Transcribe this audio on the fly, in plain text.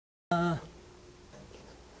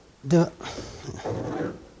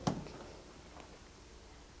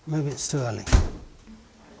maybe it's too early.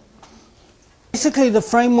 Basically, the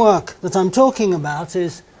framework that I'm talking about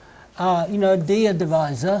is, you know, D a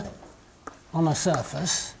divisor on a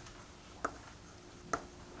surface,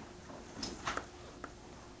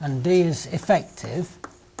 and D is effective.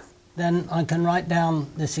 Then I can write down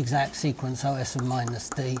this exact sequence: OS of minus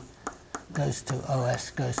D goes to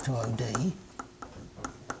OS goes to OD.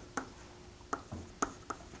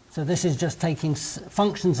 So this is just taking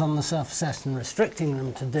functions on the surface S and restricting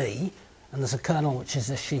them to D, and there's a kernel which is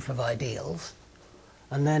this sheaf of ideals.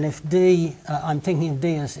 And then if D, I'm thinking of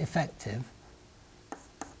D as effective,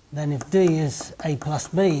 then if D is A plus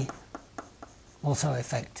B, also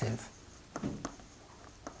effective,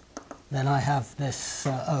 then I have this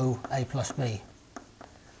O, A plus B,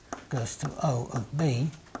 goes to O of B,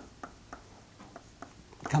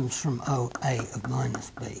 comes from O, A of minus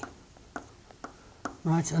B.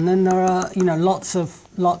 Right, and then there are, you know, lots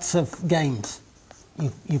of games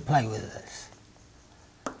you play with this.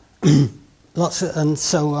 And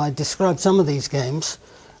so I described some of these games.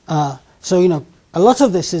 So, you know, a lot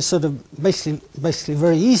of this is sort of basically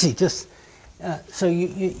very easy. Just so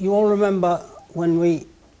you all remember when we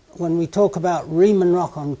talk about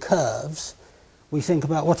Riemann-Roch on curves, we think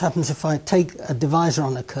about what happens if I take a divisor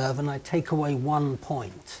on a curve and I take away one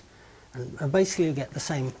point. And basically you get the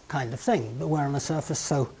same kind of thing, but we're on a surface,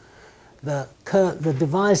 so the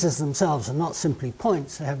divisors themselves are not simply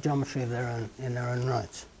points, they have geometry of their own in their own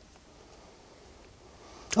right.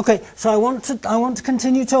 Okay, so I want to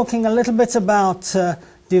continue talking a little bit about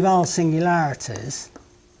Duval singularities,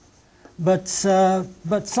 but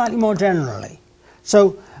slightly more generally.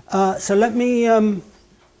 So let me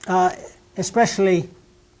especially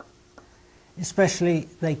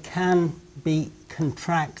they can be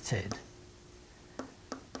contracted.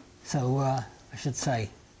 So I should say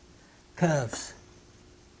curves,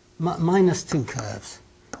 minus two curves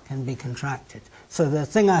can be contracted. So the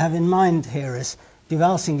thing I have in mind here is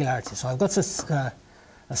Duval singularity. So I've got a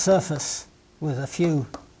surface with a few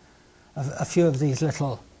of these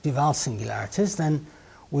little Duval singularities. Then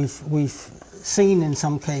we've seen in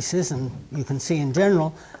some cases, and you can see in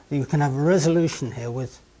general, that you can have a resolution here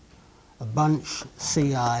with a bunch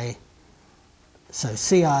Ci. So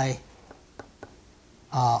Ci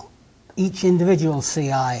are, each individual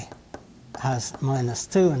Ci has minus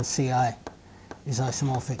 2, and Ci is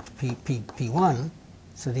isomorphic to P1.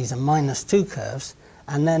 So these are minus 2 curves.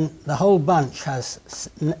 And then the whole bunch has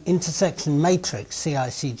an intersection matrix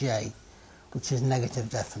CICJ, which is negative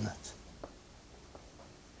definite.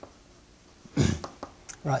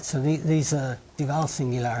 Right, so these are Duval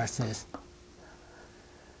singularities.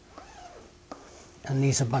 And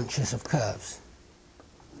these are bunches of curves.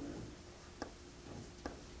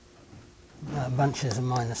 Bunches of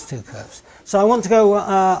minus 2 curves. So I want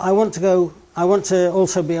to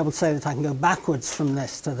also be able to say that I can go backwards from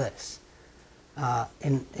this to this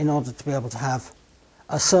in order to be able to have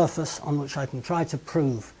a surface on which I can try to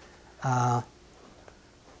prove that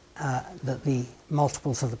the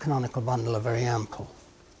multiples of the canonical bundle are very ample.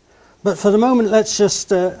 But for the moment, let's just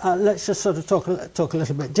sort of talk a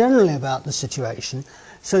little bit generally about the situation.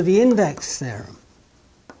 So the index theorem.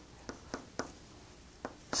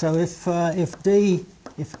 So if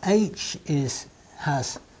H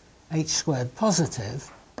has H squared positive,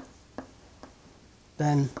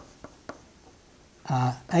 then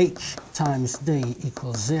H times D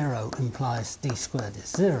equals 0 implies D squared is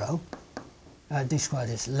 0. D squared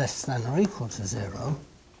is less than or equal to 0.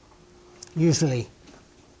 Usually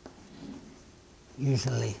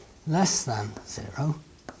less than 0.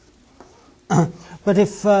 But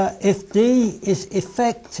if D is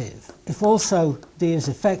effective, if also D is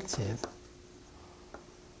effective,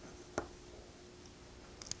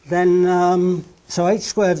 then so H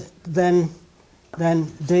squared then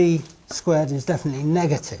D squared is definitely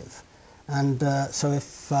negative, and so if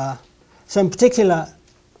so in particular,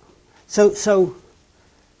 so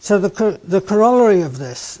the corollary of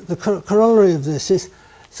this is,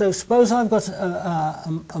 so suppose I've got a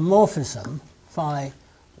morphism phi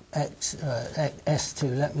x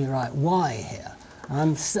S2. Let me write y here.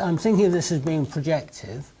 I'm thinking of this as being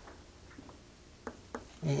projective,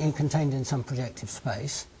 contained in some projective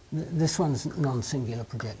space. This one's non-singular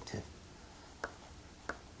projective.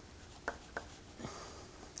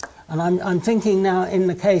 And I'm thinking now in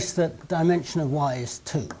the case that dimension of y is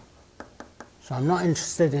 2. So I'm not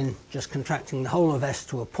interested in just contracting the whole of S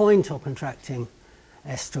to a point or contracting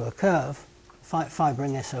S to a curve,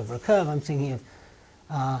 fibering S over a curve. I'm thinking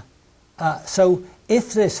of, so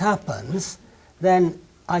if this happens, then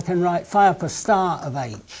I can write phi upper star of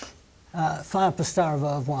H phi upper star of O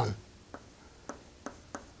of 1.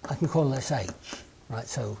 I can call this H, right?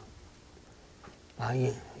 So,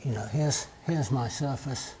 you know, here's my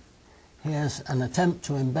surface. Here's an attempt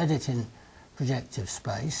to embed it in projective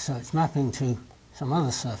space, so it's mapping to some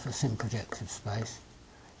other surface in projective space.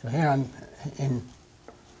 So here I'm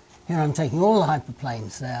taking all the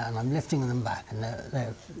hyperplanes there and I'm lifting them back, and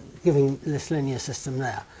they're giving this linear system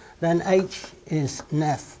there. Then H is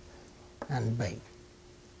Nef and B,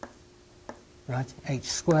 right? H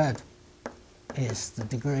squared is the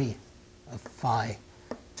degree of phi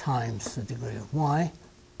times the degree of y.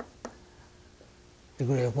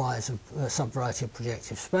 Degree of y is a subvariety of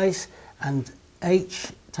projective space, and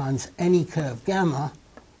H times any curve gamma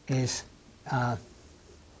is the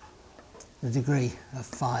degree of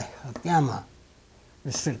phi of gamma,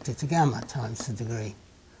 restricted to gamma times the degree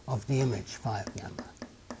of the image phi of gamma.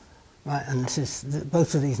 Right, and this is,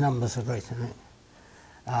 both of these numbers are greater than it.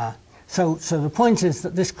 So the point is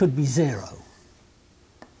that this could be 0.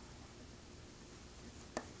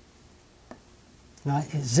 Right,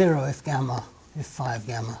 it's 0 if phi of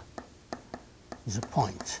gamma is a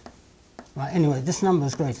point. Right, anyway, this number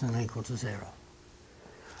is greater than or equal to 0.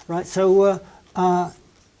 Right, so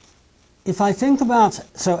if I think about,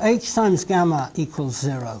 so H times gamma equals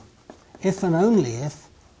 0, if and only if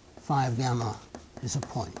phi of gamma is a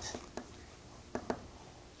point.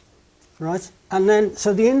 Right, and then,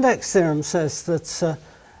 so the index theorem says that, so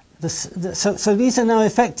these are now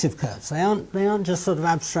effective curves. They aren't just sort of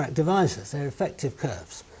abstract divisors, they're effective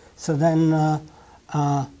curves. So then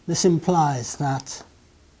this implies that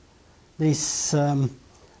this, the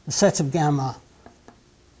set of gamma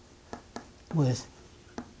with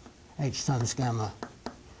H times gamma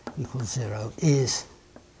equals 0 is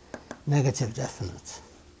negative definite,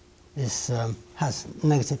 is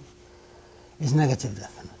negative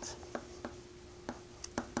definite.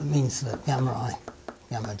 It means that gamma I,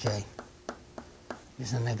 gamma j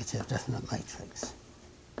is a negative definite matrix.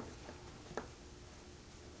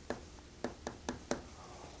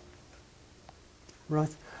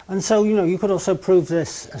 Right, and so, you know, you could also prove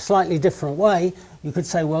this a slightly different way. You could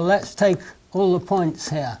say, well, let's take all the points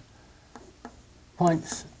here,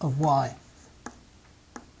 points of y,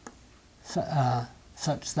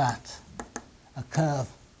 such that a curve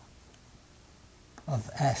of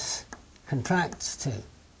S contracts to,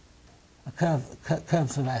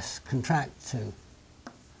 curves of S contract to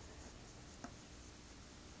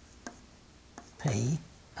P,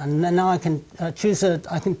 and then now I can choose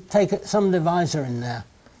I can take some divisor in there,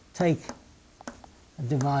 take a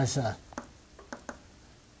divisor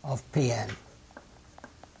of Pn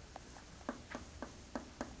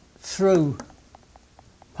through,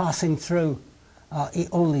 passing through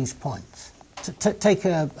all these points, to take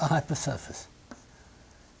a hypersurface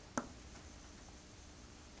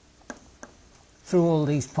through all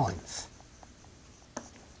these points.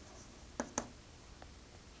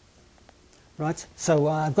 Right, so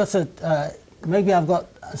I've got maybe I've got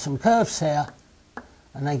some curves here,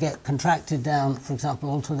 and they get contracted down, for example,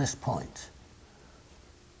 all to this point.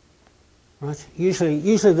 Right,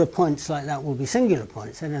 usually the points like that will be singular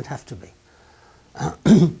points. They don't have to be.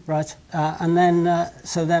 Right, and then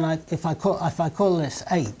so then if I call this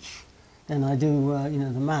H, then I do you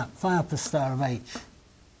know, the map phi upper star of H.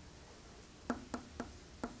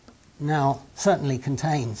 Now certainly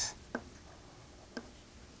contains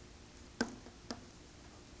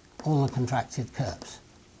all the contracted curves.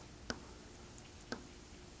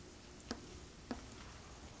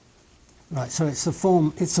 Right, so it's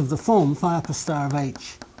of the form phi upper star of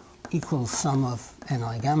H equals sum of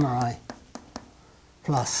ni gamma I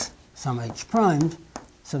plus sum H primed.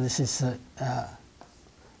 So this is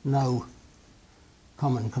no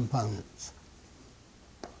common components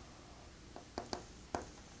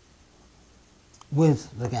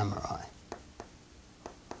with the gamma I.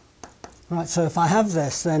 Right, so if I have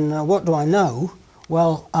this, then what do I know?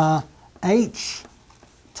 Well, H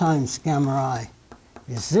times gamma I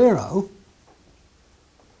is 0,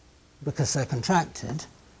 because they're contracted.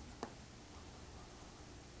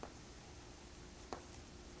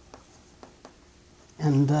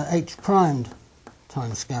 And H primed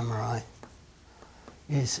times gamma I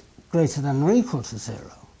is greater than or equal to 0.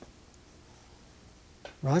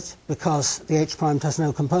 Right? Because the H primed has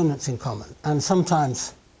no components in common, and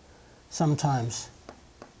sometimes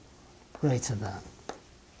greater than.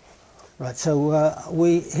 Right, so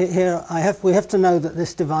we have to know that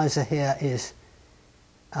this divisor here is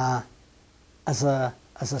as a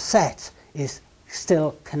set is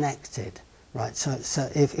still connected. Right, so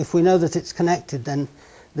if we know that it's connected, then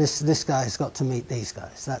this guy has got to meet these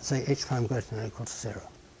guys. That's H prime greater than or equal to 0.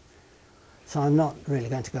 So I'm not really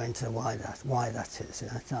going to go into why that is.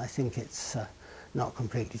 I think it's not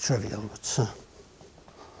completely trivial, but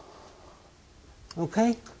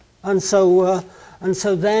okay. And so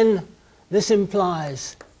then this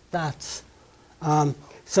implies that.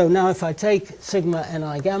 So now if I take sigma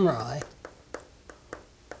ni gamma I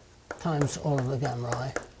times all of the gamma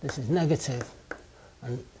I, this is negative,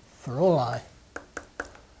 and for all I,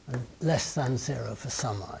 and less than 0 for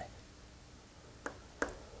some I.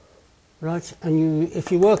 Right, and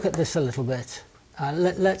if you work at this a little bit,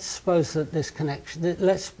 let's suppose that this connection.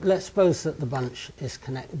 Let's suppose that the bunch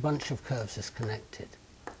of curves is connected.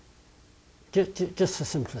 Just for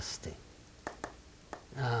simplicity.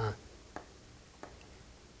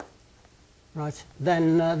 Right,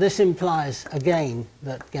 then this implies again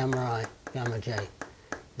that gamma I, gamma j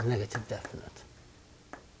is negative definite.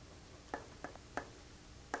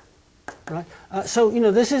 Right, so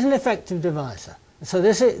this is an effective divisor. So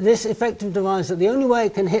this effective divisor, the only way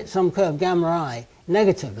it can hit some curve gamma I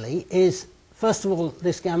negatively is, first of all,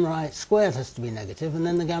 this gamma I squared has to be negative, and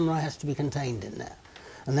then the gamma I has to be contained in there.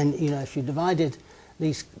 And then, if you divided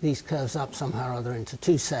these curves up somehow or other into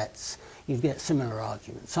two sets, you'd get similar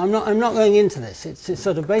arguments. So I'm not going into this. It's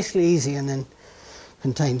sort of basically easy and then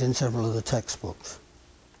contained in several of the textbooks.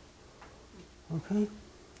 Okay.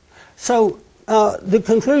 So the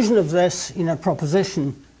conclusion of this,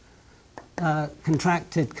 proposition,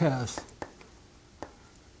 contracted curves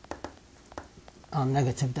are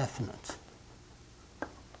negative definite.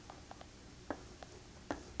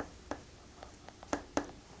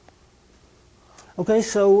 Okay,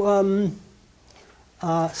 so I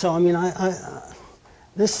mean,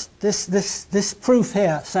 this proof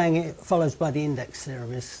here, saying it follows by the index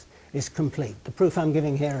theorem, is complete. The proof I'm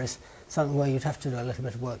giving here is something where you'd have to do a little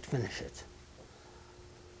bit of work to finish it.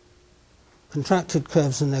 Contracted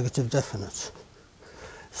curves are negative definite.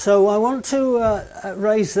 So I want to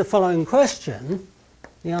raise the following question.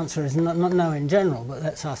 The answer is not no in general, but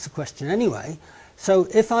let's ask the question anyway. So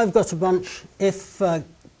if I've got a bunch, if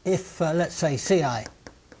let's say Ci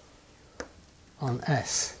on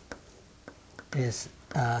S is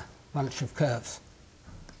a bunch of curves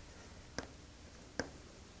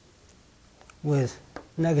with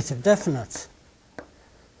negative definite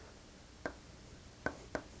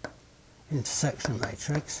intersection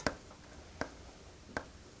matrix,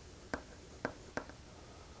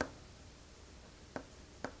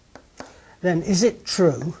 then is it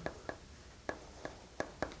true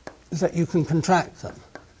that you can contract them?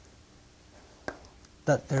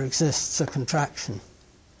 That there exists a contraction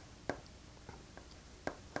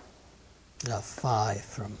of phi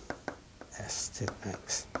from S to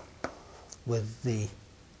X with the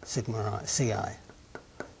sigma Ci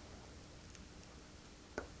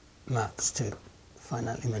maps to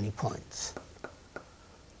finitely many points.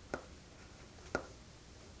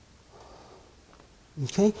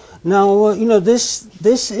 Okay. Now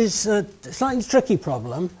this is a slightly tricky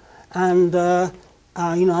problem, and I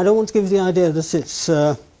don't want to give the idea that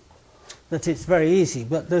it's very easy,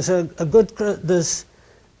 but there's a good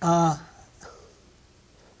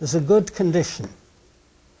condition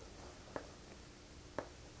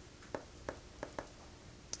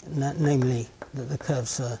namely that the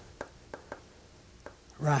curves are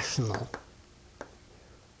rational,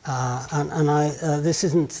 and this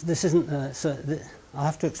isn't so I'll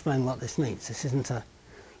have to explain what this means. This isn't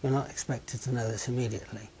you're not expected to know this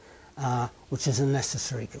immediately, which is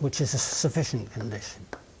a sufficient condition.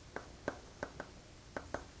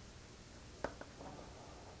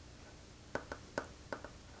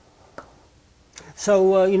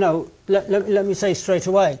 So let me say straight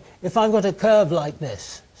away, if I've got a curve like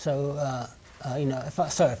this, so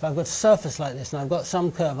if I've got a surface like this and I've got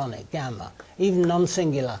some curve on it, gamma, even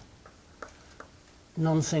non-singular,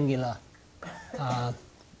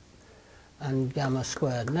 and gamma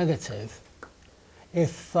squared negative,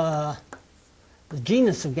 if the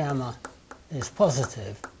genus of gamma is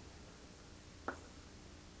positive,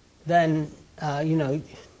 then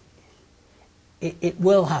it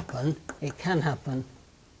will happen, it can happen,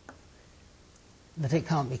 that it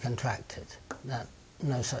can't be contracted, that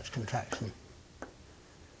no such contraction.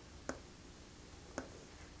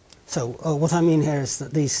 So what I mean here is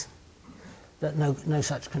that no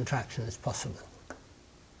such contraction is possible,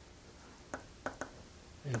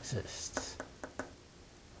 exists.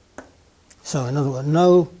 So in other words,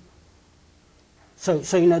 so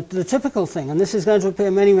the typical thing, and this is going to appear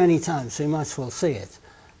many, many times, so you might as well see it.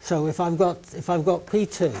 So if I've got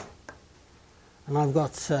P2 and I've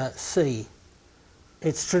got C,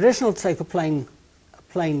 it's traditional to take a plane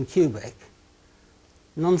cubic,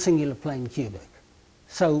 non-singular plane cubic.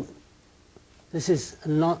 So this is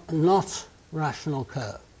not rational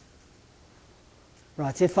curve.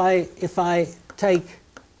 Right, if I take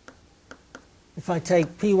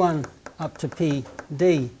P1 up to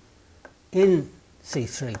PD in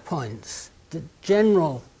C3 points, the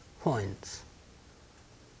general points,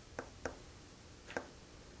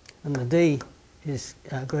 and the D is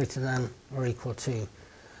greater than or equal to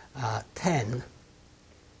 10,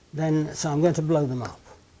 then, so I'm going to blow them up.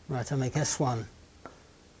 Right, I make S1,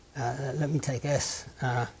 let me take S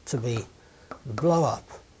to be the blow up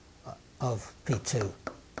of P2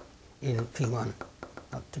 in P1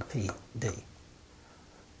 up to PD.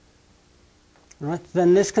 Right,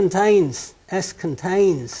 then this contains, S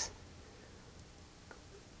contains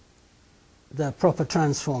the proper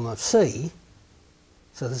transform of C.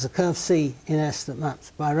 So there's a curve C in S that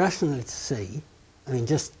maps birationally to C. I mean,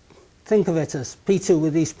 just think of it as P2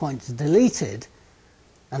 with these points deleted,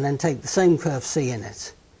 and then take the same curve C in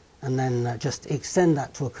it, and then just extend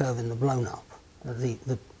that to a curve in the blown up.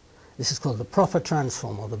 This is called the proper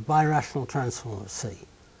transform, or the birational transform of C.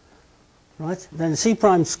 Right? Then C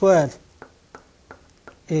prime squared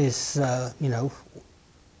is, you know,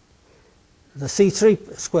 the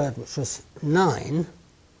C3 squared, which was 9,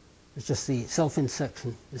 is just the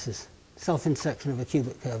self-intersection. This is self-intersection of a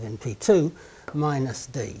cubic curve in P2 minus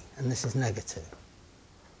D, and this is negative.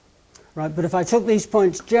 Right, but if I took these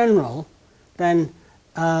points general, then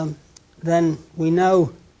we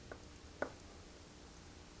know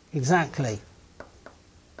exactly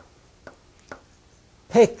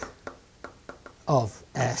pick of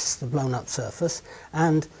S, the blown up surface,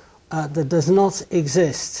 and there does not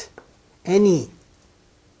exist any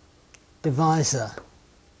divisor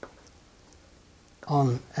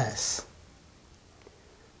on S,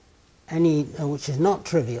 any which is not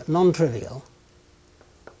trivial, non-trivial,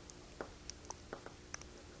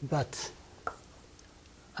 but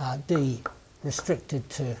D restricted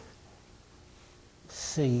to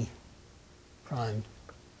C prime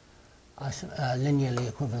linearly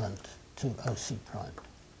equivalent to OC prime.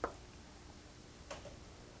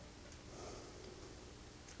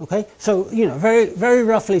 Okay, so, you know, very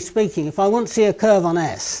roughly speaking, if I want to see a curve on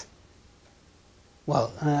S,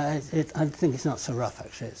 well, I think it's not so rough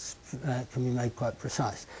actually, it can be made quite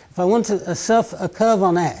precise. If I want a curve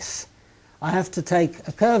on S, I have to take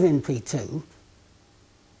a curve in P2,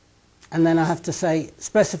 and then I have to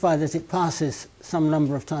specify that it passes some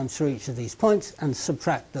number of times through each of these points and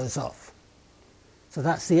subtract those off. So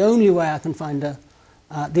that's the only way I can find a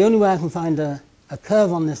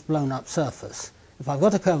curve on this blown up surface. If I've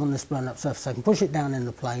got a curve on this blown up surface, I can push it down in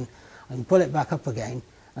the plane, I can pull it back up again,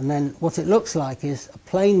 and then what it looks like is a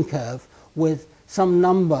plane curve with some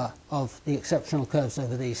number of the exceptional curves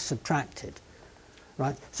over these subtracted.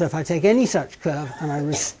 Right? So if I take any such curve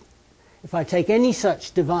and if I take any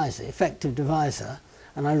such divisor, effective divisor,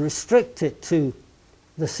 and I restrict it to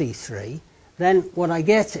the C3, then what I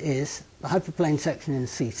get is the hyperplane section in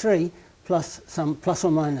C3 plus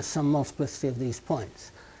or minus some multiplicity of these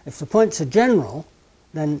points. If the points are general,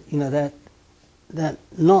 then, you know, they're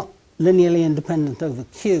not linearly independent over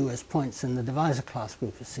Q as points in the divisor class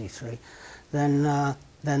group of C3,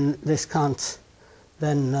 then this can't,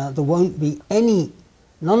 then there won't be any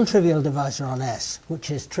non-trivial divisor on S,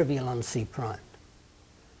 which is trivial on C prime.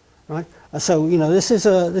 Right? So, you know, this is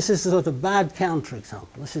a sort of bad counterexample.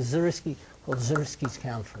 This is Zariski, called Zariski's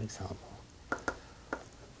counterexample.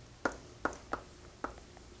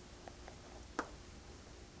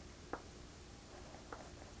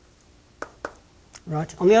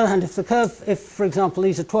 Right. On the other hand, if the curve, if for example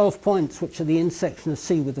these are 12 points which are the intersection of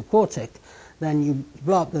C with the quartic, then you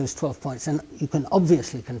blow up those 12 points, and you can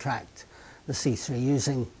obviously contract the C3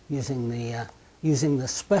 using the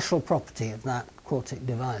special property of that quartic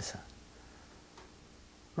divisor.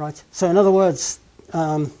 Right. So in other words,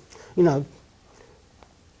 you know,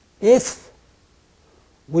 if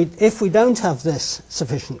we don't have this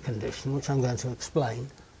sufficient condition, which I'm going to explain,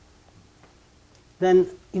 then,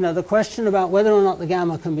 you know, the question about whether or not the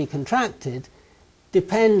gamma can be contracted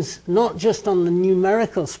depends not just on the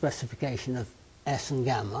numerical specification of S and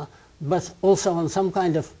gamma, but also on some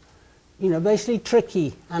kind of, you know, basically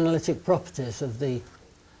tricky analytic properties of the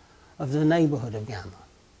neighborhood of gamma.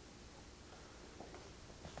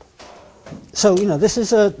 So, you know, this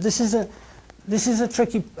is a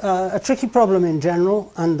tricky problem in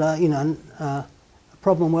general, and you know, a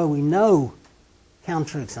problem where we know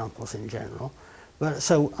counterexamples in general. But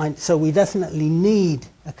so we definitely need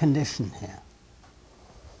a condition here.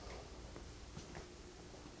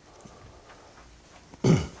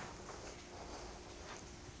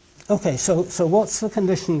 Okay, so what's the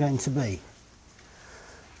condition going to be?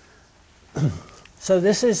 So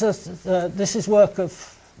this is work of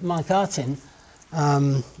Mike Artin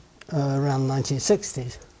around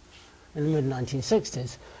 1960s, in the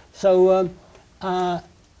mid-1960s. So,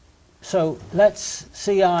 so let's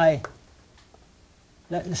CI.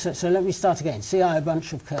 So let me start again. CI a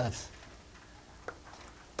bunch of curves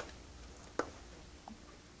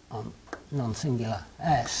on non-singular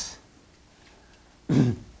S.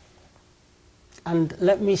 And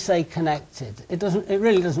let me say connected. It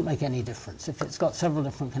really doesn't make any difference. If it's got several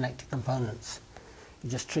different connected components, you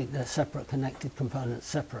just treat the separate connected components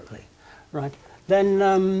separately, right?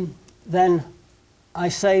 Then I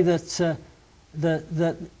say that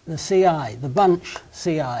the CI, the bunch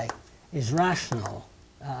CI, is rational.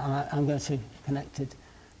 I'm going to connected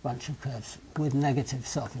bunch of curves with negative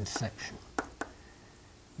self-intersection,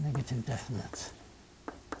 negative definite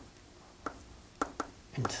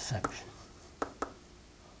intersection.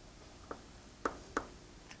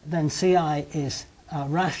 Then CI is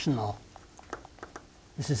rational.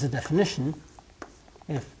 This is a definition.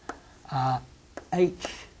 If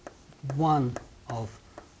H1 of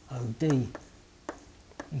OD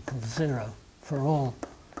equals 0 for all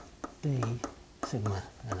D sigma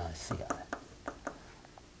NICI.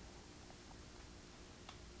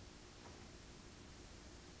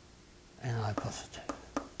 NI positive.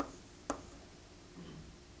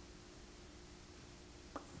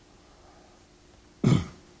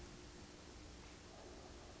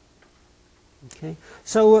 Okay.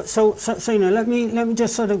 So you know, let me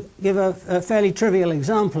just sort of give a fairly trivial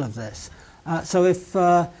example of this. So if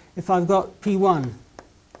I've got P1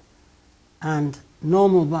 and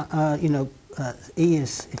normal, you know, if E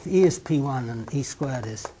is P1 and E squared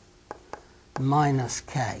is minus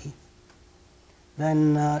K,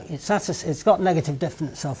 then it's got negative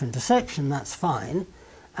definite self-intersection. That's fine,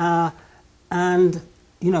 and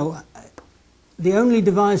you know, the only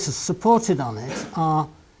divisors supported on it are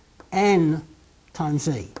N times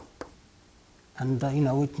E, and you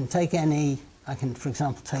know, we can take NE. I can, for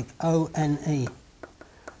example, take ONE,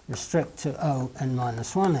 restrict to ON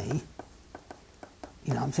minus 1E.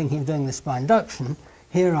 You know, I'm thinking of doing this by induction.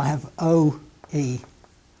 Here I have OE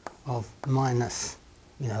of minus,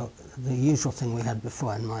 you know, the usual thing we had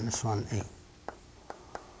before, N minus 1E.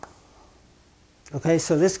 Okay,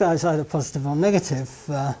 so this guy's either positive or negative.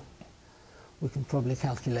 We can probably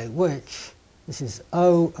calculate which. This is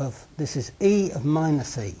this is E of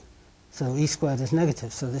minus E. So E squared is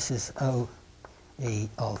negative, so this is OE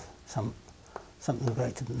of something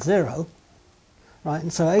greater than 0. Right,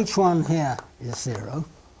 and so H1 here is 0,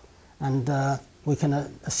 and we can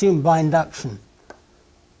assume by induction.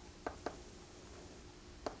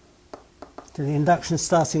 So the induction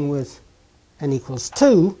starting with n equals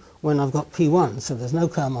 2 when I've got P1, so there's no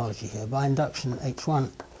cohomology here. By induction, H1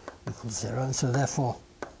 equals 0, and so therefore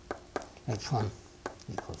H1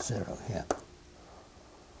 equals 0 here.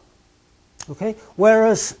 Okay,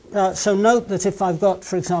 whereas, so note that if I've got,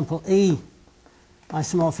 for example, E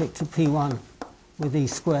isomorphic to P1 with E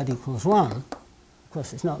squared equals 1, of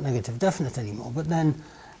course it's not negative definite anymore, but then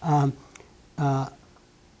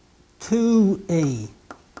 2E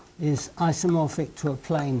is isomorphic to a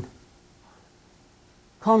plane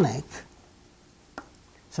conic,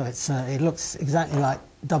 so it looks exactly like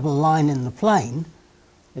double line in the plane.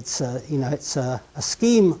 It's you know, it's a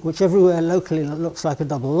scheme which everywhere locally looks like a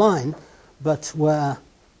double line, but where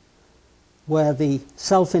the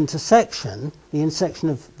self-intersection, the intersection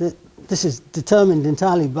of this is determined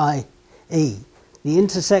entirely by E. The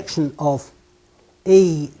intersection of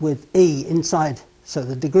E with E inside, so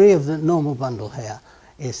the degree of the normal bundle here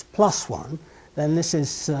is +1. Then this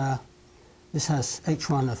is this has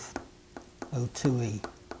H1 of O2E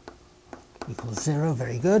equals 0.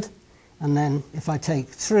 Very good. And then if I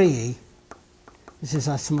take 3E, this is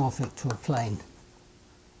isomorphic to a plane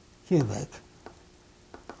cubic,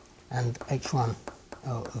 and H1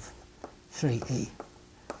 O of 3E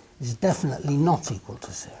is definitely not equal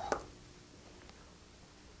to 0.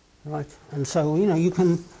 Right, and so you know, you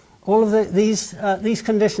can, all of these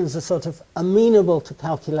conditions are sort of amenable to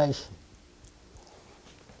calculation.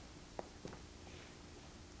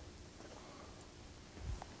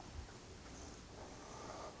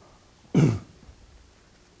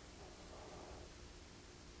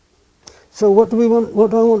 So what do we want? What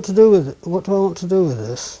do I want to do with it? What do I want to do with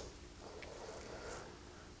this?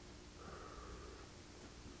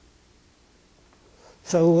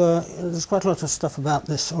 So there's quite a lot of stuff about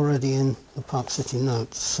this already in the Park City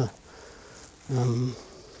notes.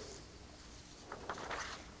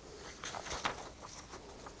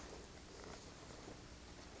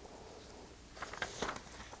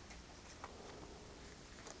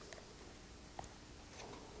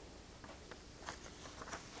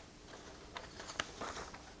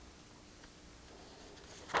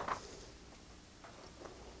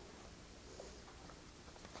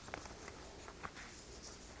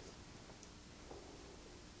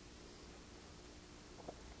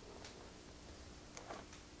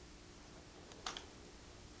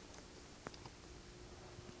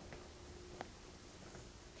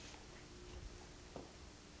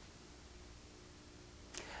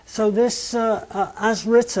 So this, as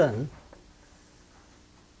written,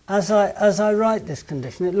 as I write this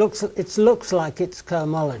condition, it looks like it's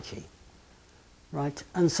cohomology, right?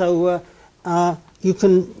 And so you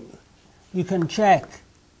can check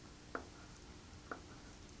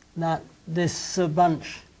that this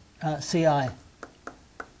bunch CI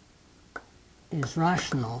is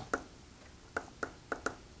rational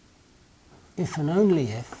if and only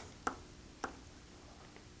if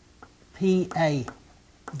PAD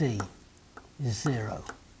is 0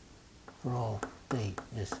 for all D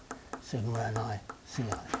is sigma ni Ci.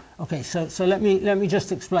 Okay, so let me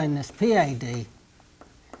just explain this. PAD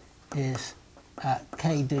is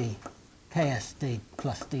KD, KSD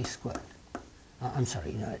plus D squared. I'm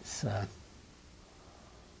sorry, it's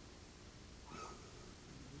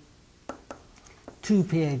 2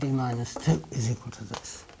 PAD minus 2 is equal to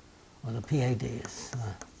this. Or the PAD is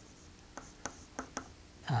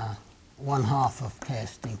 1/2 of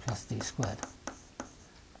KSD plus D squared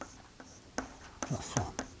plus 1.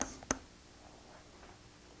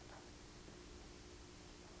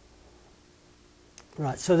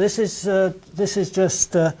 Right, so this is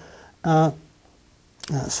just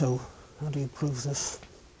so how do you prove this?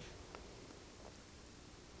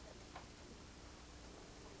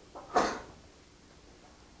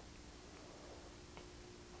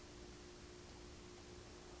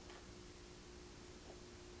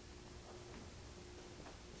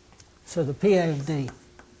 So the PA of D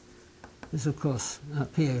is, of course, PA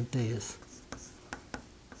of D is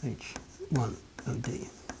H1 OD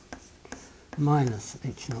minus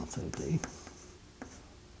H0 OD.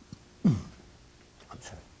 I'm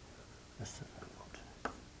sorry.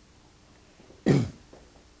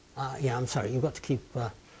 Yeah, I'm sorry. You've got to keep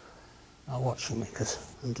watching me because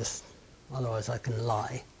I'm just, otherwise I can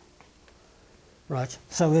lie. Right.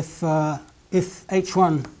 So if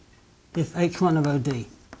H1 of OD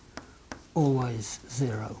always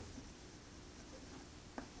 0,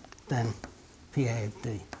 then PA of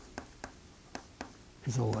D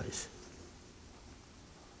is always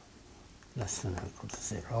less than or equal to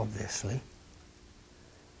 0, obviously.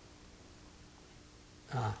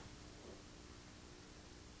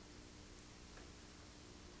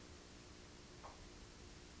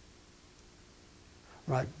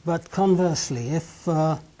 Right, but conversely, if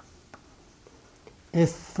PA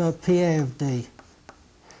of D,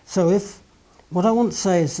 so if, what I want to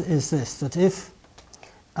say is this, that if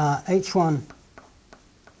H1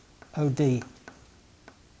 OD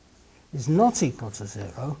is not equal to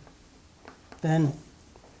 0, then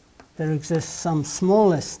there exists some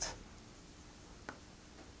smallest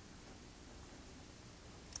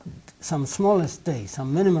D,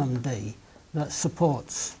 some minimum D that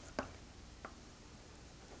supports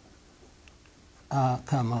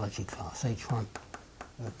cohomology class H1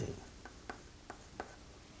 OD.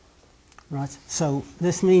 Right, so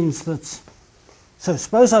this means that, so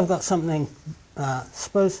suppose I've got something,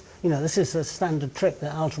 suppose, this is a standard trick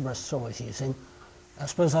that algebraists are always using.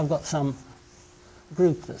 Suppose I've got some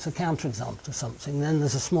group that's a counterexample to something, then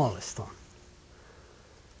there's a smallest one.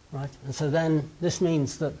 Right, and so then this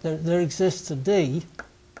means that there exists a D,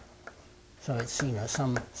 so it's,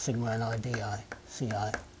 some sigma ni di Ci,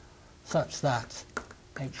 such that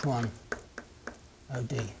H1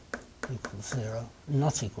 OD equals 0,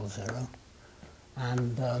 not equals 0,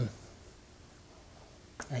 and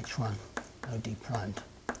H1 OD primed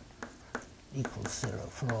equals 0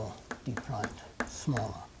 for all D primed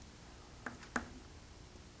smaller.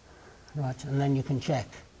 Right, and then you can check.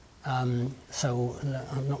 So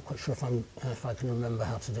I'm not quite sure if I can remember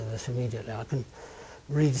how to do this immediately. I can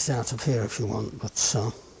read it out of here if you want, but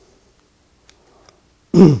so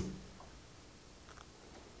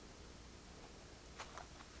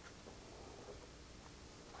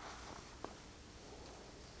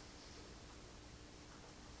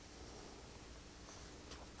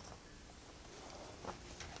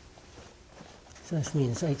this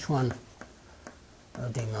means H1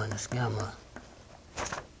 OD minus gamma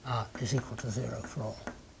is equal to 0 for all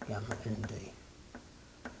gamma in D.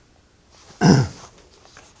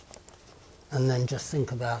 And then just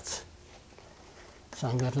think about, so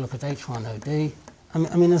I'm going to look at H1 OD.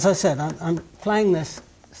 I mean, as I said, I'm playing this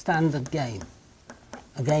standard game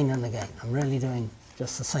again and again. I'm really doing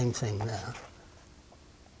just the same thing there.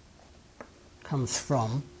 Comes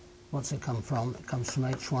from, what's it come from? It comes from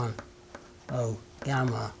H1 O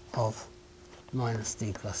gamma of minus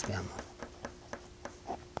D plus gamma.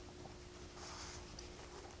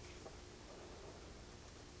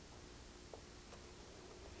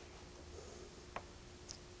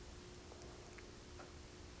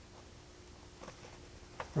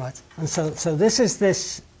 Right, and so this is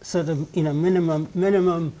this sort of, you know,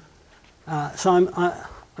 minimum. So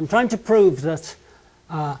I'm trying to prove that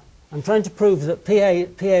PA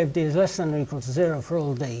of D is less than or equal to 0 for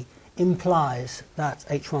all D implies that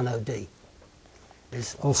H1OD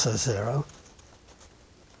is also 0.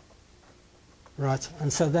 Right,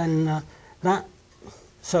 and so then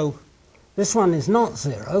so this one is not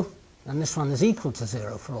 0, and this one is equal to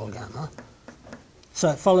 0 for all gamma. So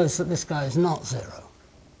it follows that this guy is not 0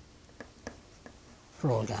 for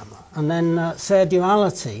all gamma. And then say a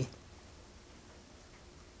duality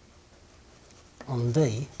on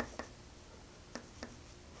D,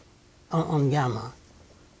 on gamma,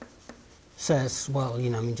 says, well, you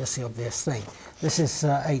know, I mean, just the obvious thing. This is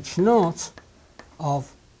H naught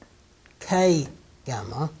of K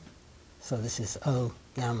gamma, so this is O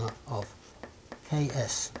gamma of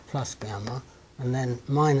Ks plus gamma, and then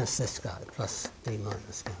minus this guy, plus D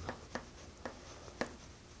minus gamma.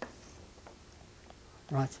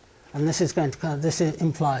 Right, and this is going to,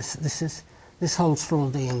 implies, this holds for all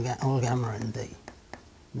D and all gamma in D.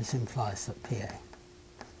 This implies that PA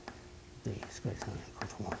D is greater than or equal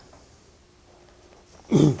to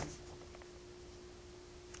 1.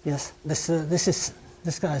 Yes,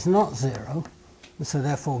 this guy is not 0, and so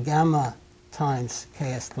therefore gamma times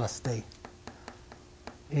Ks plus D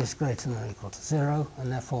is greater than or equal to 0,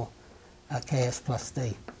 and therefore Ks plus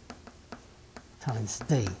D times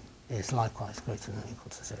D is likewise greater than or equal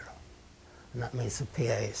to 0. And that means that PA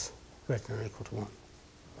is greater than or equal to 1.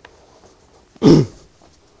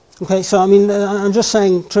 Okay, so I mean, I'm just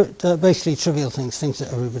saying basically trivial things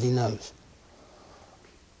that everybody knows.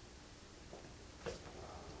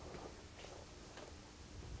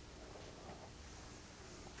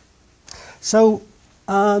 So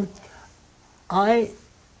I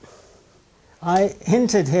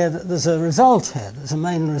hinted here that there's a result here, there's a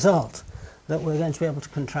main result, that we're going to be able to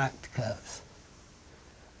contract curves.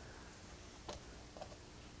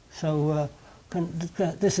 So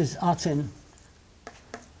this is Artin's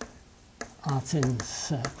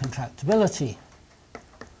contractibility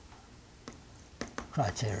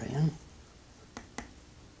criterion.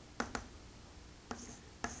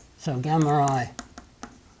 So gamma I,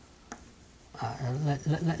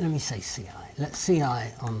 let me say Ci. Let Ci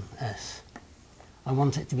on S. I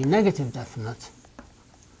want it to be negative definite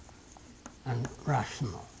and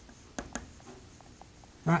rational.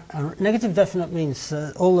 Negative definite means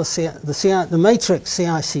all the matrix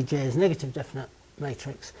CICJ is negative definite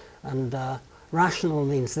matrix, and rational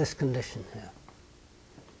means this condition here.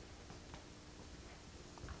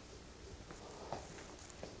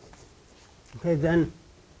 Okay, then,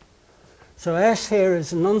 so S here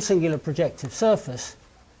is a non-singular projective surface.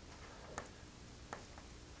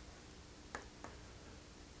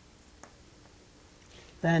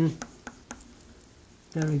 Then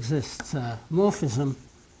there exists morphism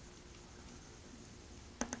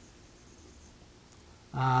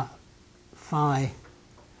phi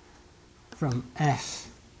from S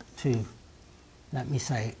to, let me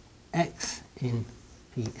say, X in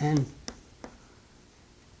Pn.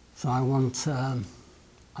 So I want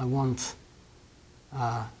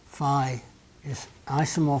phi is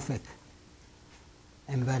isomorphic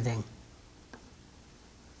embedding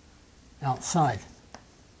outside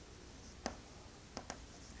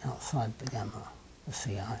the gamma, the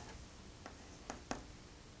Ci.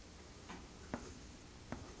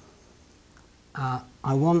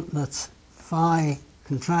 I want that phi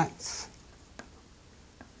contracts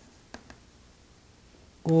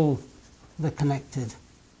all the connected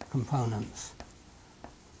components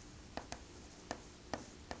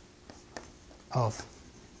of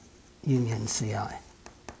union Ci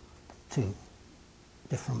to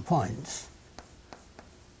different points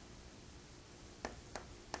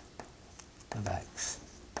of X.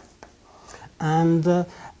 And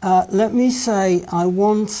let me say I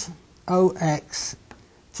want OX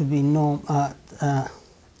to be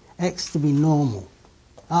X to be normal.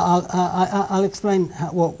 I'll explain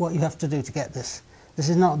what you have to do to get this. This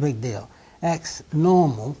is not a big deal. X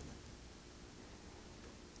normal,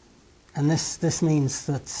 and this means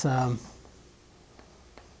that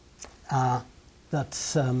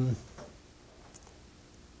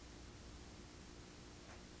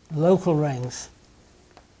local rings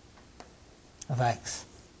of X,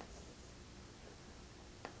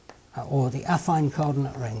 or the affine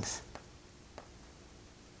coordinate rings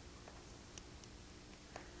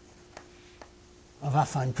of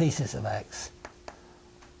affine pieces of X,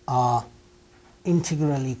 are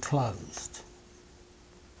integrally closed.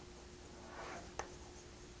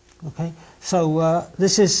 Okay, so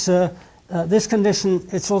this is this condition.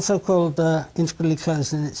 It's also called integrally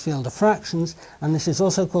closed in its field of fractions, and this is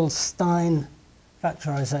also called Stein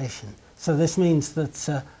factorization. So this means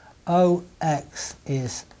that OX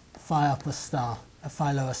is phi upper star,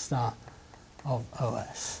 phi lower star of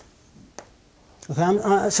OS.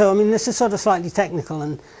 Okay, so I mean this is sort of slightly technical,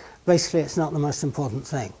 and basically it's not the most important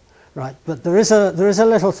thing, right? But there is a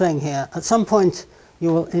little thing here. At some point,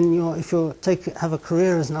 you will if you have a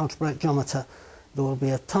career as an algebraic geometer, there will be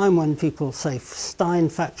a time when people say Stein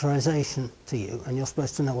factorization to you, and you're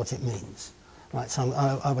supposed to know what it means, right? So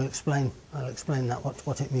I will explain. I'll explain that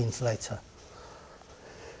what it means later.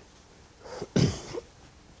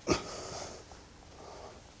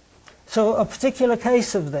 So a particular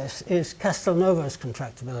case of this is Castelnuov's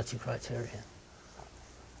contractibility criterion.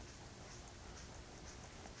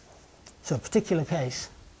 So a particular case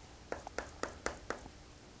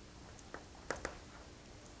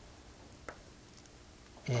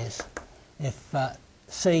is if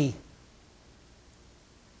C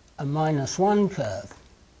a -1 curve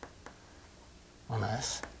on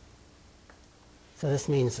S, so this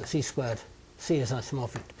means that C is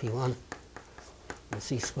isomorphic to P1, and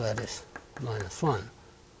C squared is -1,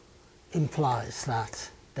 implies that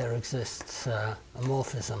there exists a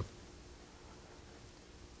morphism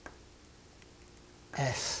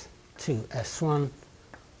S to S1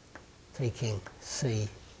 taking C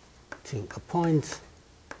to a point,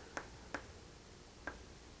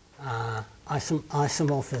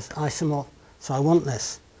 so I want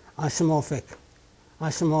this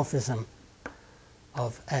isomorphism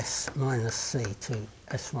of S minus C to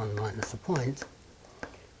S1 minus a point.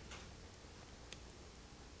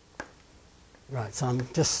 Right, so I'm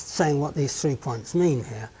just saying what these 3 points mean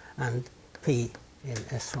here, and P in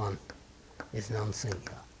S1 is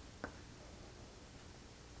non-singular.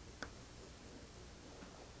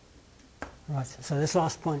 Right, so this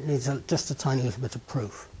last point needs just a tiny little bit of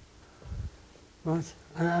proof. Right,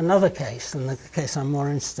 and another case, and the case I'm more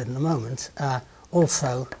interested in a moment,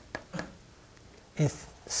 also if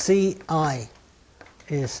Ci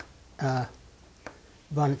is a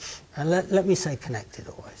bunch, let me say connected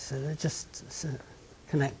always, so they're just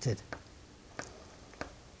connected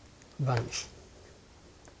bunch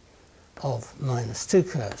of -2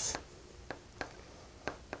 curves.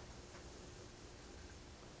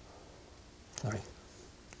 Sorry.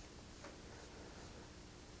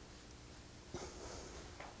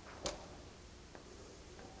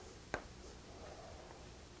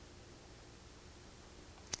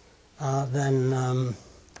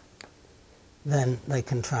 Then they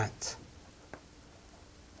contract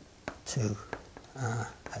to a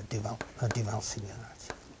Duval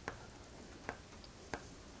singularity.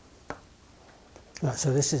 Right,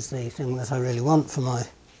 so this is the thing that I really want for my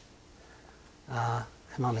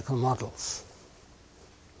canonical models.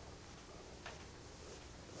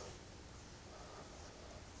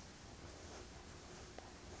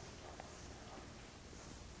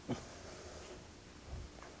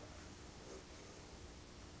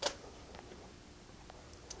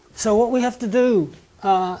 So what we have to do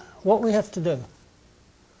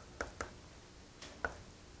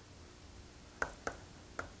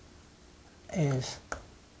is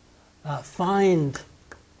find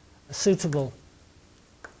a suitable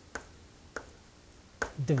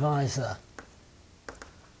divisor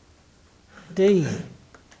D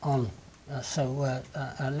on.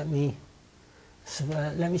 Let me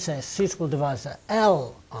say a suitable divisor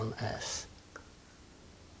L on S,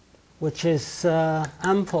 which is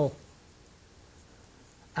ample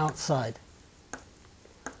outside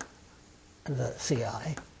the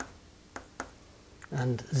CI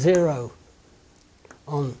and 0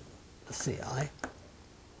 on the CI.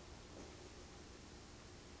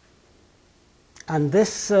 And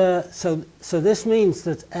this, so this means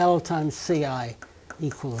that L times CI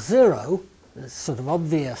equals 0. It's sort of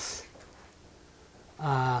obvious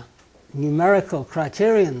numerical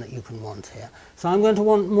criterion that you can want here. So I'm going to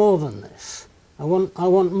want more than this. I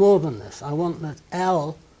want more than this. I want that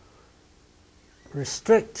L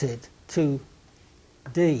restricted to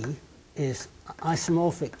D is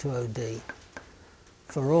isomorphic to OD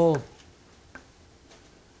for all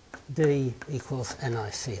D equals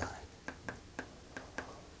NICI.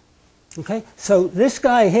 Okay, so this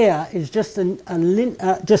guy here is just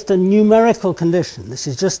a numerical condition. This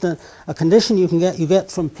is just a condition you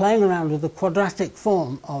get from playing around with the quadratic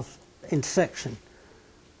form of intersection.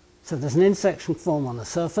 So there's an intersection form on the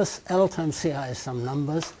surface. L times Ci is some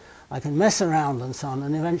numbers. I can mess around and so on,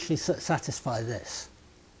 and eventually satisfy this.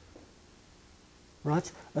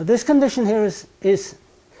 Right? This condition here is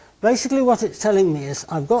basically what it's telling me is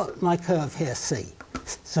I've got my curve here C.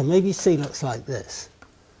 So maybe C looks like this.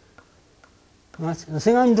 Right? And the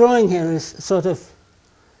thing I'm drawing here is sort of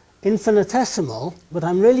infinitesimal, but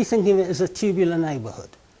I'm really thinking of it as a tubular neighborhood.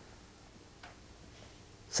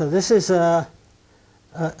 So this is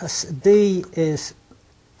D is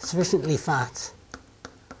sufficiently fat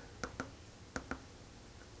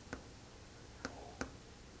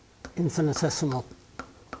infinitesimal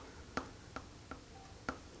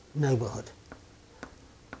neighborhood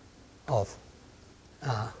of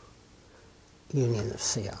our union of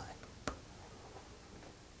CI.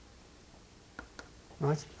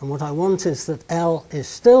 Right? And what I want is that L is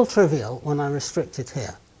still trivial when I restrict it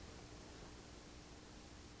here.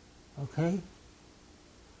 Okay?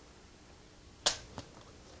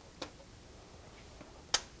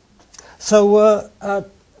 So,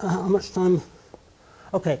 how much time?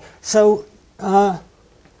 Okay, so,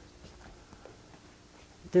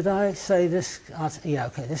 did I say this? Yeah,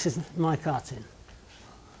 okay, this is my cartoon.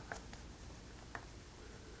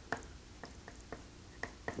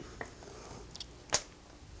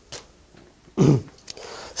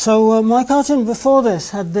 So my cartoon before this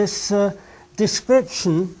had this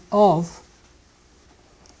description of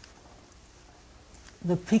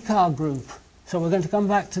the Picard group. So we're going to come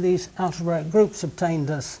back to these algebraic groups obtained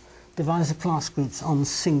as divisor class groups on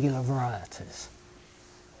singular varieties.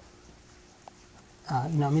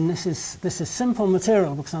 You know, I mean, this is simple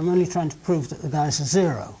material because I'm only trying to prove that the guys are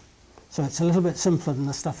zero. So it's a little bit simpler than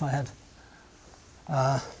the stuff I had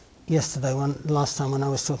yesterday, last time when I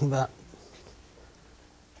was talking about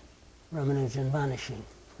Ramanujan vanishing.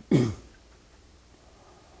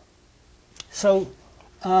 So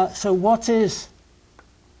what is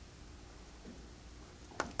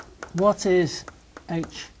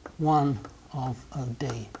H1 of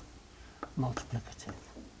OD multiplicative?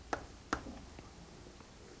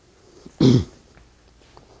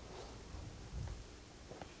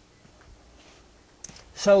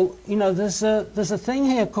 So you know, there's a thing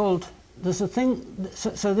here called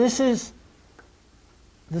So this is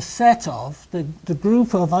the set of the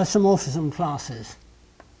group of isomorphism classes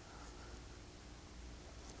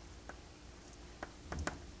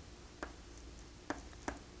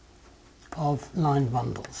of line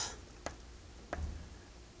bundles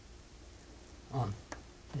on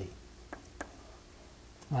D.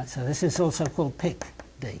 Right, so this is also called pic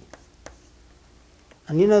D.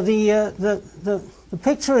 And you know, the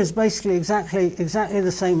picture is basically exactly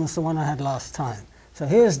the same as the one I had last time. So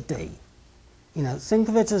here's D. You know, think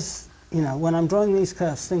of it as, you know, when I'm drawing these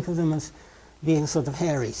curves, think of them as being sort of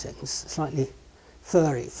hairy things, slightly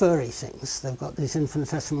furry things. They've got these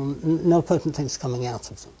infinitesimal, nilpotent things coming out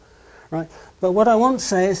of them, right? But what I want to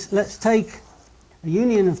say is, let's take a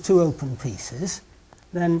union of two open pieces,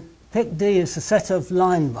 then pick D as a set of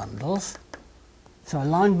line bundles. So a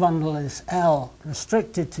line bundle is L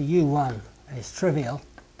restricted to U1 is trivial,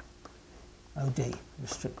 OD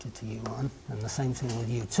restricted to U1, and the same thing with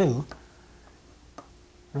U2.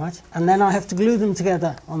 Right? And then I have to glue them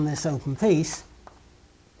together on this open piece,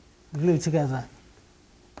 glue together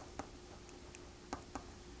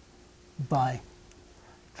by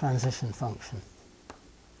transition function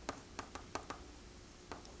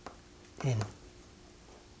in.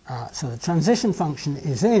 So the transition function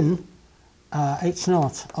is in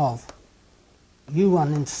H0 of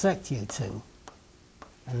U1 intersect U2,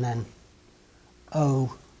 and then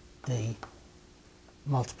OD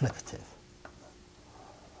multiplicative.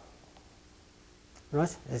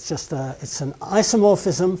 Right? It's just it's an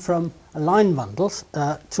isomorphism from a line bundle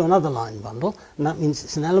to another line bundle, and that means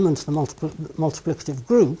it's an element of the multiplicative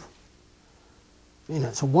group. You know,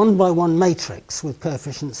 it's a one-by-one matrix with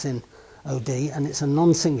coefficients in OD, and it's a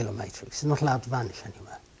non-singular matrix. It's not allowed to vanish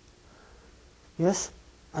anywhere. Yes?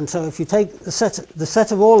 And so if you take the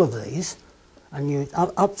set of all of these, and you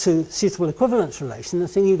up to suitable equivalence relation, the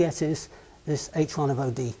thing you get is this H1 of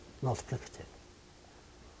OD multiplicative.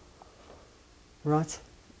 Right.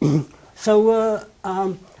 So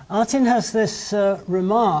Artin has this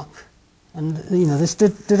remark, and you know, this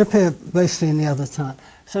did appear basically in the other time.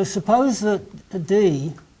 So suppose that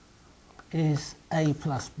D is A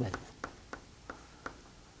plus B.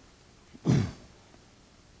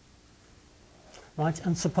 Right,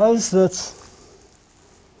 and suppose that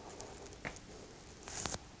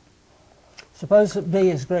B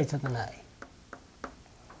is greater than A.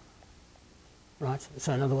 Right.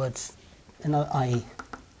 So in other words, i.e.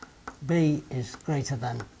 B is greater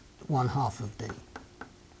than 1/2 of D.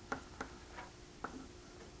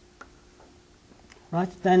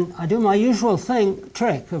 Right, then I do my usual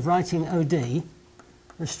trick of writing OD,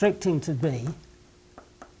 restricting to B,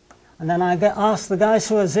 and then I ask the guys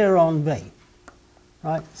who are 0 on B.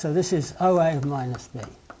 Right, so this is OA of minus B.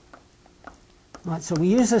 Right, so we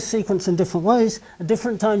use this sequence in different ways. At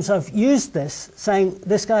different times I've used this, saying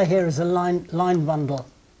this guy here is a line bundle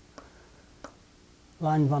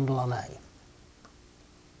on A.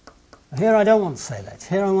 Here I don't want to say that.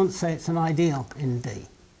 Here I want to say it's an ideal in D.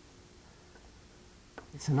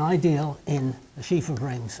 It's an ideal in the sheaf of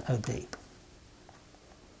rings OD.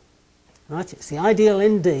 Right? It's the ideal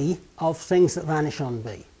in D of things that vanish on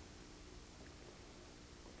B.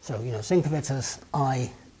 So, you know, think of it as I,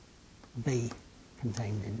 B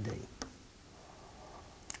contained in D.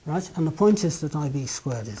 Right? And the point is that IB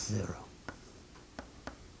squared is 0.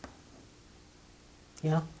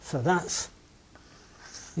 Yeah? So that's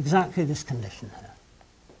exactly this condition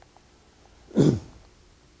here.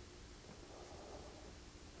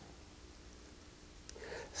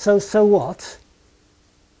 So what?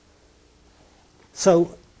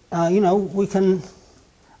 So, you know, we can,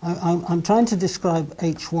 I'm trying to describe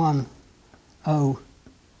H1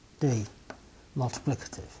 OD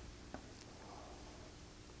multiplicative.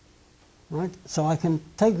 Right? So I can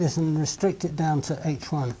take this and restrict it down to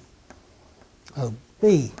H1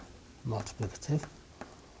 OB multiplicative,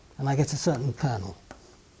 and I get a certain kernel.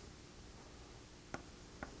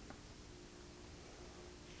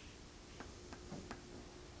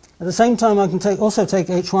 At the same time, I can also take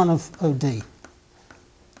H1 of OD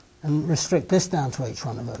and restrict this down to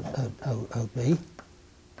H1 of OB,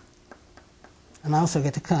 and I also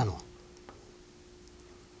get a kernel.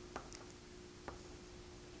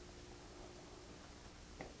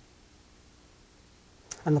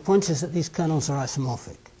 And the point is that these kernels are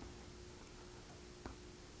isomorphic.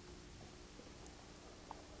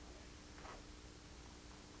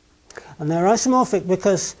 And they're isomorphic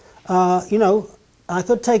because, you know, I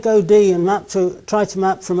could take OD and try to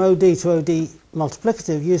map from OD to OD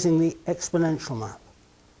multiplicative using the exponential map.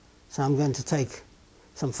 So I'm going to take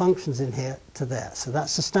some functions in here to there. So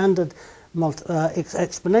that's the standard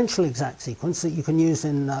exponential exact sequence that you can use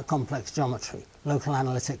in complex geometry, local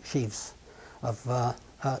analytic sheaves of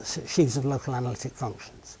local analytic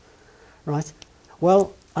functions. Right?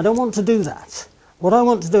 Well, I don't want to do that. What I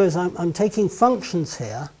want to do is I'm taking functions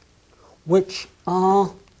here which are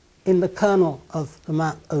in the kernel of the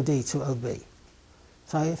map OD to OB.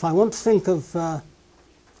 So if I want to think of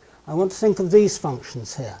these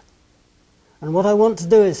functions here, and what I want to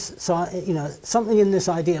do is, you know, something in this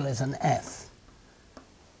ideal is an f,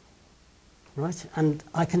 right? And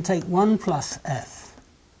I can take 1 plus f,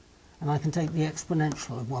 and I can take the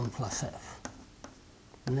exponential of 1 plus f,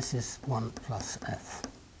 and this is 1 plus f.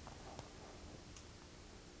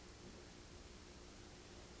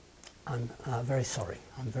 I'm very sorry.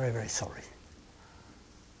 I'm very, very sorry.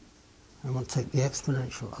 I want to take the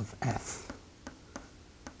exponential of f.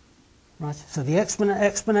 Right? So the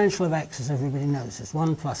exponential of x, as everybody knows, is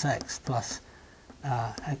 1 plus x plus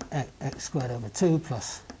x squared over 2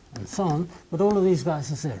 plus and so on. But all of these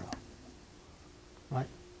guys are 0. Right?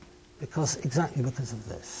 Exactly because of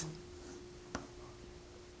this.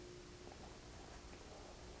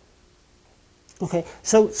 Okay,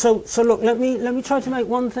 so look, let me try to make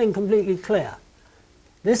one thing completely clear.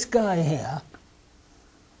 This guy here,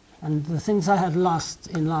 and the things I had in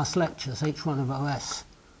last lectures, H1 of OS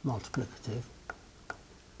multiplicative.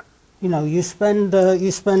 You know, you spend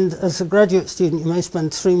as a graduate student, you may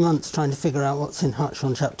spend 3 months trying to figure out what's in Hutch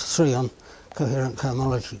on chapter 3 on coherent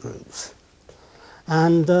cohomology groups.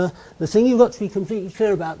 And the thing you've got to be completely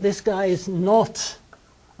clear about, this guy is not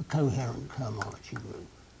a coherent cohomology group.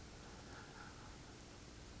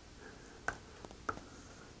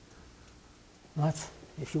 Right?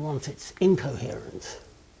 If you want, it's incoherent.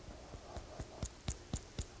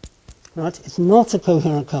 Right? It's not a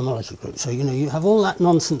coherent cohomology group. So, you know, you have all that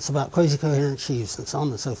nonsense about quasi-coherent sheaves and so on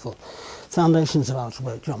and so forth, foundations of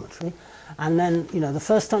algebraic geometry, and then, you know, the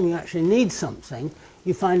first time you actually need something,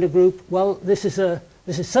 you find a group. Well, this is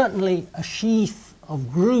certainly a sheaf of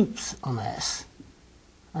groups on S,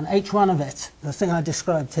 and H1 of it, the thing I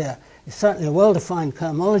described here, is certainly a well-defined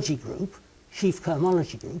cohomology group, sheaf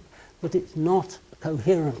cohomology group, but it's not a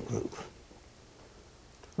coherent group.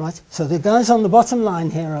 Right? So the guys on the bottom line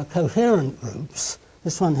here are coherent groups.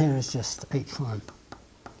 This one here is just H1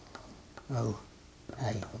 O A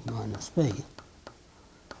of minus B.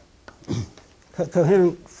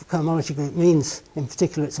 Coherent cohomology group means, in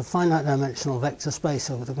particular, it's a finite dimensional vector space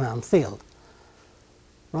over the ground field.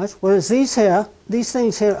 Right? Whereas these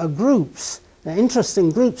things here are groups. They're interesting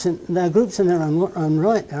groups. They're groups in their own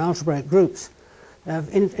right. They're algebraic groups. They're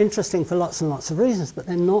interesting for lots and lots of reasons, but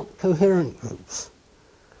they're not coherent groups.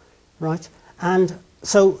 Right? And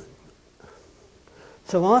so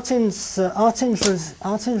Artin's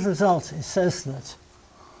result says that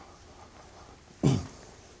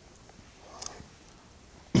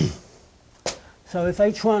So if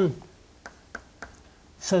H1,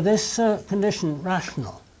 so this condition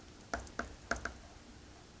rational,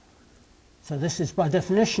 so this is by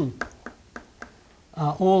definition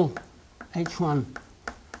all H1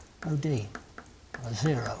 OD are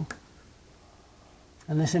 0,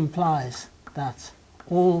 and this implies that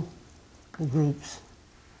all the groups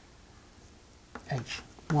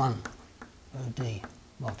H1 OD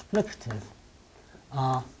multiplicative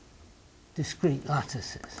are discrete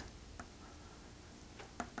lattices.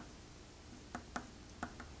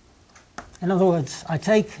 In other words, I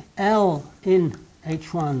take L in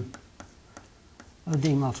H1 OD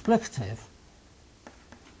multiplicative,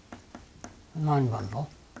 a line bundle,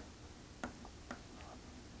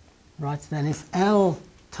 right? Then if L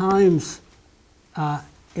times,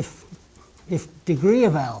 if degree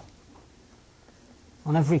of L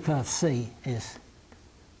on every curve C is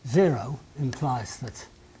 0, implies that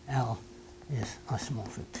L is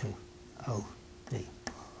isomorphic to OD.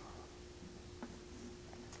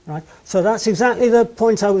 Right? So that's exactly the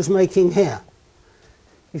point I was making here.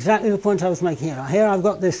 Exactly the point I was making here. Here I've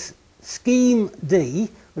got this scheme D,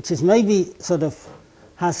 which is maybe sort of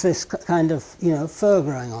has this kind of, you know, fur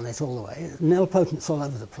growing on it all the way. Nilpotents all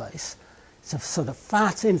over the place. It's a sort of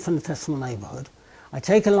fat infinitesimal neighborhood. I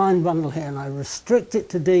take a line bundle here and I restrict it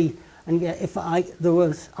to D, and get, if I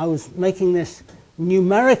was making this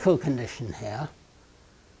numerical condition here.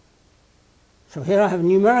 So here I have a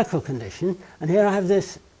numerical condition, and here I have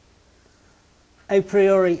this a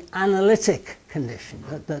priori analytic condition,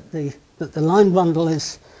 that the line bundle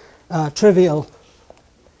is trivial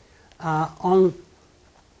as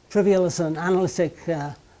an analytic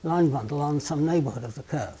line bundle on some neighborhood of the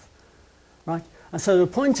curve, right? And so the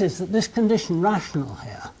point is that this condition rational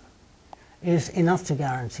here is enough to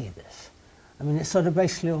guarantee this. I mean, it's sort of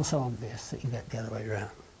basically also obvious that you get the other way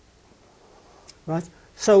around, right?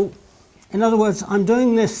 So, in other words, I'm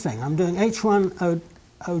doing this thing. I'm doing H1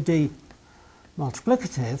 OD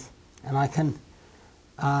multiplicative, and I can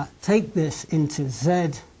take this into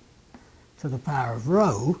Z to the power of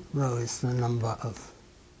rho. Rho is the number of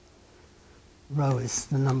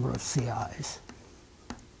CIs,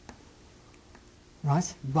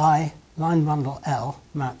 right? By line bundle L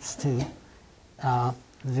maps to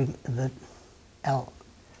the L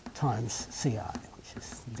times Ci, which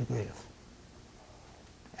is the degree of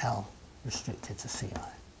L restricted to Ci.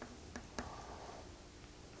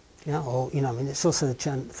 Yeah, or, you know, I mean, it's also the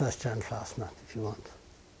first Chern class map if you want.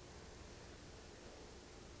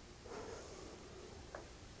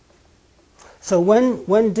 So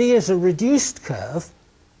when D is a reduced curve,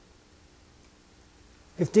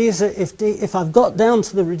 if I've got down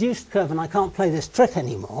to the reduced curve and I can't play this trick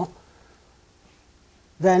anymore,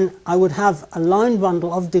 then I would have a line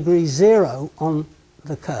bundle of degree 0 on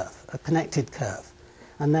the curve, a connected curve.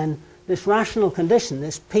 And then this rational condition,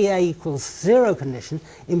 this PA equals 0 condition,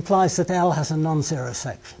 implies that L has a non-zero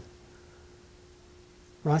section.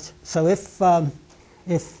 Right? So if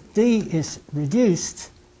D is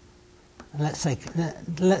reduced, let's say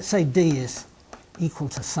D is equal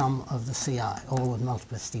to sum of the CI, all with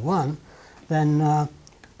multiplicity 1, then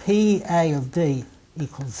PA of D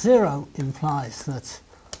equals 0 implies that,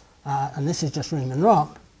 and this is just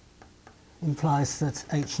Riemann-Roch, implies that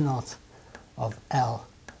H naught of L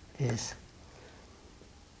is,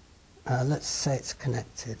 let's say it's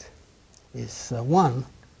connected, is 1,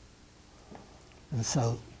 and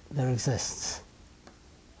so there exists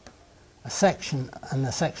a section, and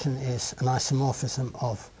the section is an isomorphism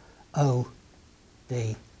of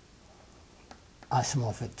OD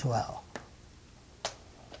isomorphic to L.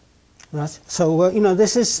 Right? So, you know,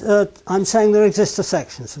 this is, I'm saying there exists a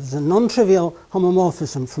section, so there's a non-trivial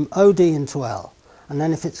homomorphism from OD into L, and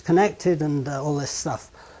then if it's connected and all this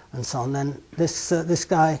stuff, and so on, then this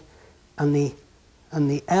guy and the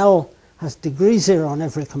L has degree 0 on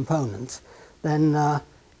every component, then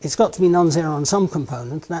it's got to be non-zero on some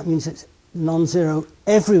component. That means it's non-zero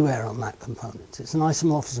everywhere on that component. It's an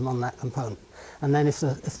isomorphism on that component. And then if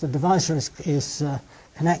the divisor is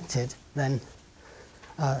connected, then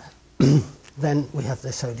then we have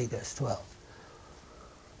this OD goes to L.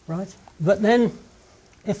 Right? But then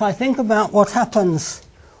if I think about what happens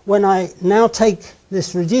when I now take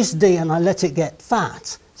this reduced D and I let it get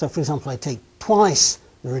fat, so for example I take twice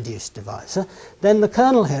the reduced divisor, then the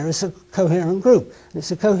kernel here is a coherent group. And it's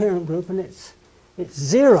a coherent group, and it's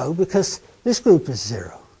 0 because this group is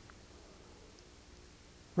 0.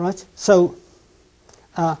 Right? So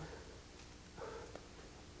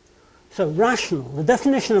rational, the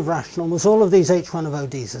definition of rational was all of these H1 of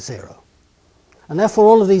ODs are 0. And therefore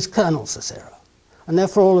all of these kernels are 0. And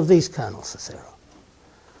therefore all of these kernels are 0.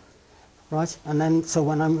 right? And then, so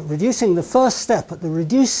when I'm reducing the first step, at the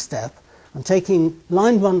reduced step, I'm taking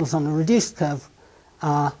line bundles on a reduced curve,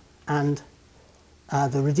 and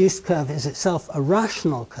the reduced curve is itself a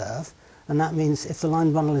rational curve, and that means if the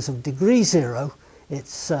line bundle is of degree 0,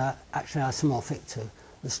 it's actually isomorphic to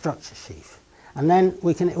the structure sheaf. And then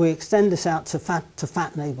we extend this out to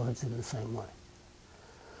fat neighborhoods in the same way.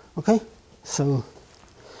 Okay, so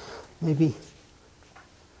maybe.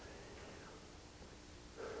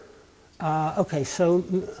 Okay, so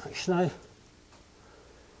should I?